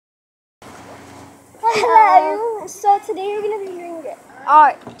Hello. So today we're gonna be doing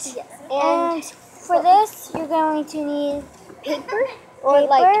art. Yes. And for this, you're going to need paper or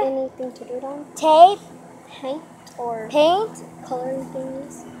like anything to do it on. Tape, Paint or coloring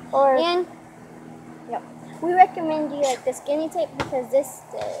things. Or we recommend you like the skinny tape because this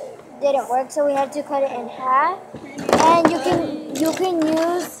didn't work, so we had to cut it in half. And you can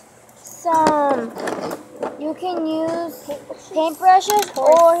use some paintbrushes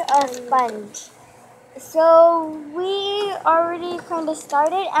or a sponge. So we already kind of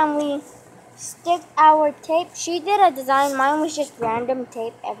started and we stick our tape. She did a design, mine was just random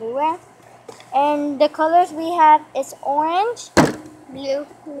tape everywhere. And the colors we have is orange, blue,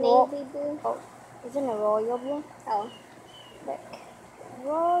 navy blue. Oh, isn't it royal blue? Oh. Look.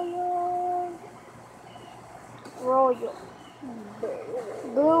 Royal.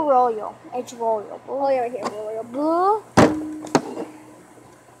 Blue royal. It's royal. Blue. Oh, yeah, right here. Royal. Blue.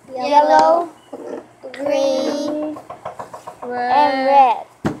 Yellow. Green. And red.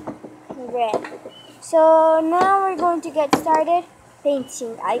 So now we're going to get started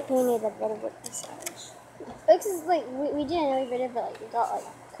painting. I painted a bit of it this Looks like we did another video, but like we got like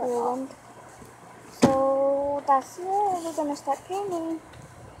cut off. So that's it. We're gonna start painting.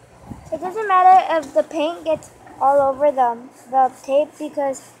 It doesn't matter if the paint gets all over the tape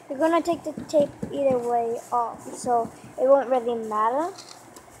because you're gonna take the tape either way off, so it won't really matter.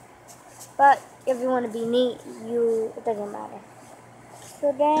 But if you want to be neat, it doesn't matter.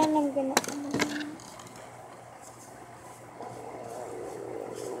 So then I'm gonna.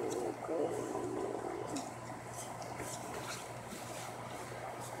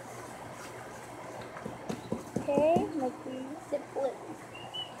 Okay, my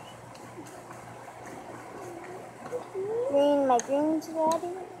green's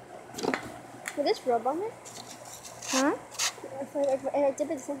ready. Will this rub on it? Huh? If I dip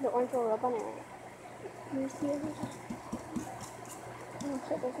it in the orange will rub on it, right? Let me see if it does.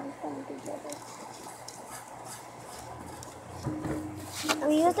 Okay, it doesn't come together.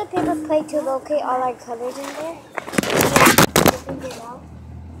 We use the paper plate to locate all our colors in there.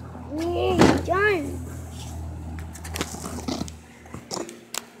 Yay, done!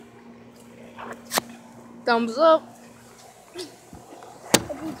 Thumbs up.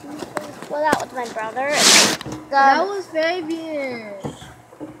 Well, that was my brother. That was baby.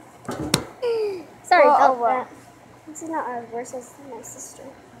 Sorry about that. This is not as worse as my sister.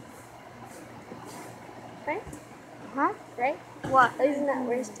 Right? Huh? Right? What? This is not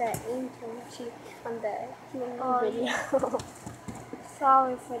worse to Angel. She on the video. Yeah.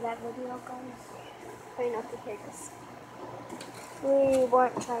 Sorry for that video, guys. Try not to hear this. We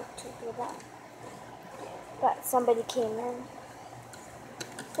weren't trying to do that. But somebody came in.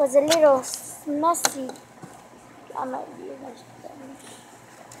 It was a little messy. I might be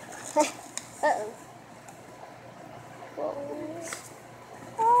Uh-oh.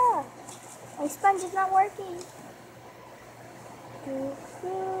 Ah, my sponge is not working.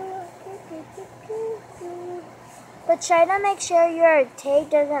 But try to make sure your tape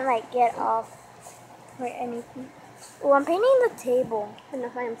doesn't like get off or anything. Oh, I'm painting the table. I don't know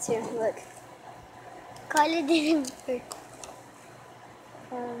if I am too. Look. Color didn't work.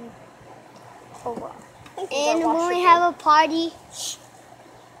 Oh wow. And when we have a party,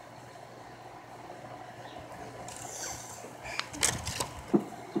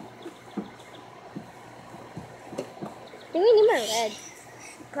 do we need more red?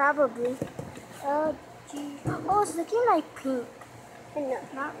 Probably. Oh, gee. Oh, it's looking like pink. No.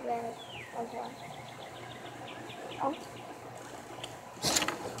 Not red. Okay. Oh.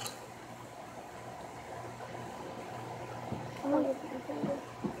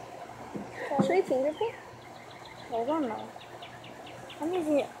 Should we finger paint? I don't know. I'm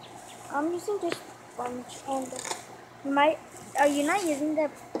using this sponge and are you not using the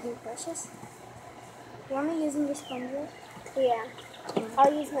paintbrushes? You only using the sponges? Yeah.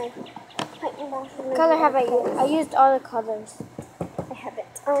 I'll use my paintbrush. What color have I used? I used all the colors. I have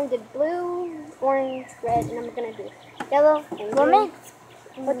it. I did blue, orange, red, and I'm gonna do yellow and What green makes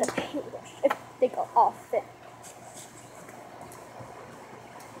with the paintbrush if they go off it.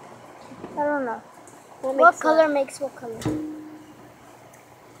 I don't know. What color makes what color?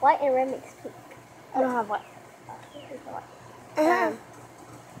 White and red makes pink. I don't have white.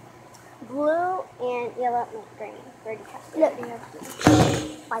 Blue and yellow make green. Already have Look, you have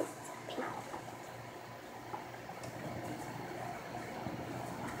white, pink.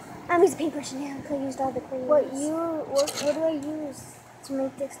 I'm using paintbrush now because I used all the green. What do I use to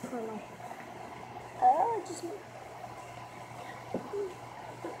make this color? Just.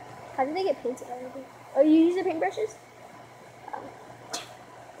 How did they get painted already? Oh, you use the paintbrushes?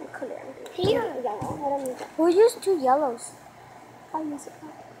 color I'm doing? Here. Yellow. I don't need that. We'll use 2 yellows. I'll use it.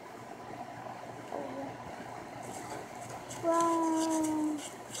 Brown.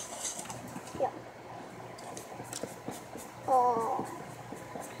 Yeah. Oh.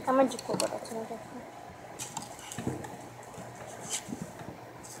 I'm gonna just put it together.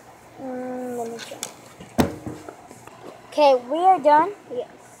 Let me check. Okay, we are done.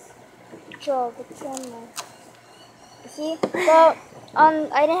 Yes. Show the camera. See? So,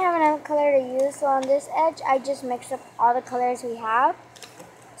 I didn't have enough color to use, so on this edge, I just mixed up all the colors we have.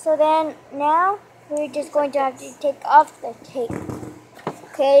 So then, now, we're just going to have to take off the tape.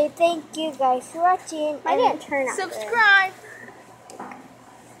 Okay, thank you guys for watching. I didn't turn out good. Subscribe!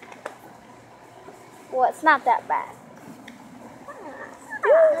 Well, it's not that bad.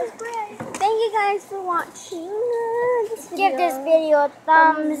 Thank you guys for watching this video. Give this video a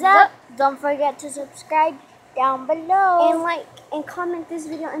thumbs up. Don't forget to subscribe down below. And like and comment this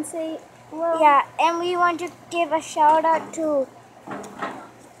video and say hello. Yeah, and we want to give a shout out to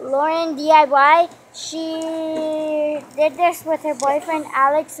Lauren DIY. She did this with her boyfriend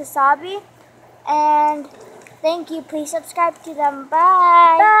Alex Asabi. And thank you. Please subscribe to them.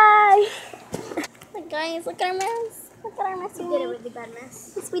 Bye. Bye. Look guys, look at our mess. Look at our mess. We did a really bad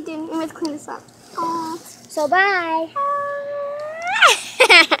mess. Yes, we did. And let's clean this up. Aww. So bye.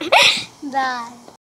 Bye.